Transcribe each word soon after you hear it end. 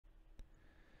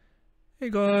Hey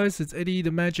guys, it's Eddie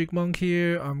the Magic Monk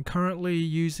here. I'm currently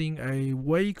using a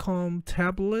Wacom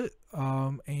tablet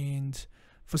and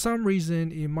for some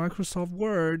reason in Microsoft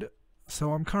Word,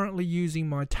 so I'm currently using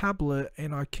my tablet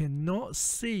and I cannot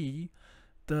see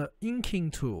the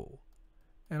inking tool.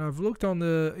 And I've looked on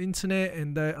the internet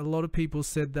and a lot of people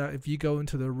said that if you go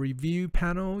into the review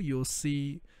panel you'll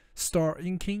see start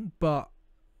inking, but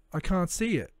I can't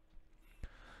see it.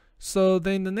 So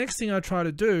then the next thing I try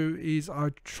to do is I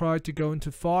try to go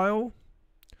into File,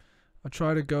 I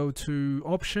try to go to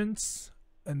Options,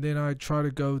 and then I try to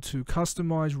go to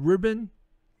Customize Ribbon,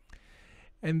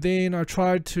 and then I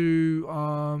try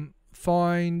to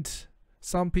find,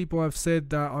 some people have said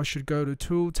that I should go to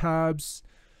Tool Tabs,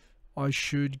 I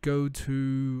should go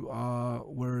to,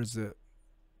 where is it,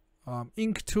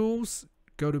 Ink Tools,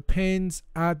 go to Pens,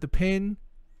 add the pen,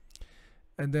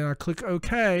 and then I click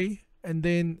OK, and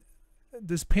then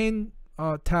this pen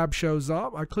tab shows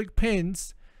up. I click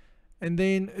pens and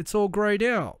then it's all grayed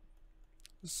out,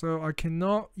 so I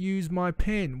cannot use my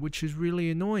pen, which is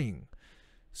really annoying.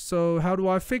 So how do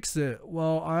I fix it?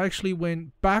 Well, I actually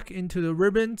went back into the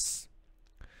ribbons,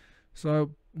 so I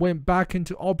went back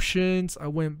into options, I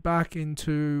went back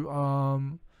into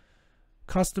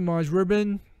customize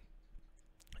ribbon,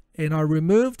 and I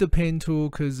removed the pen tool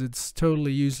because it's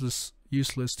totally useless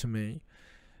to me.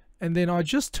 And then I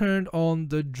just turned on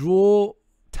the draw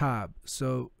tab.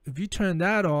 So if you turn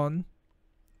that on,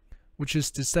 which is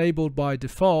disabled by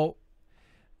default,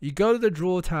 you go to the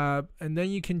draw tab and then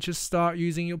you can just start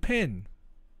using your pen.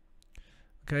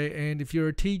 Okay, and if you're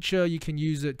a teacher, you can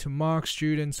use it to mark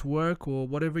students' work or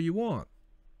whatever you want.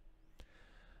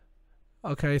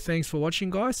 Okay, thanks for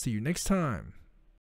watching guys. See you next time.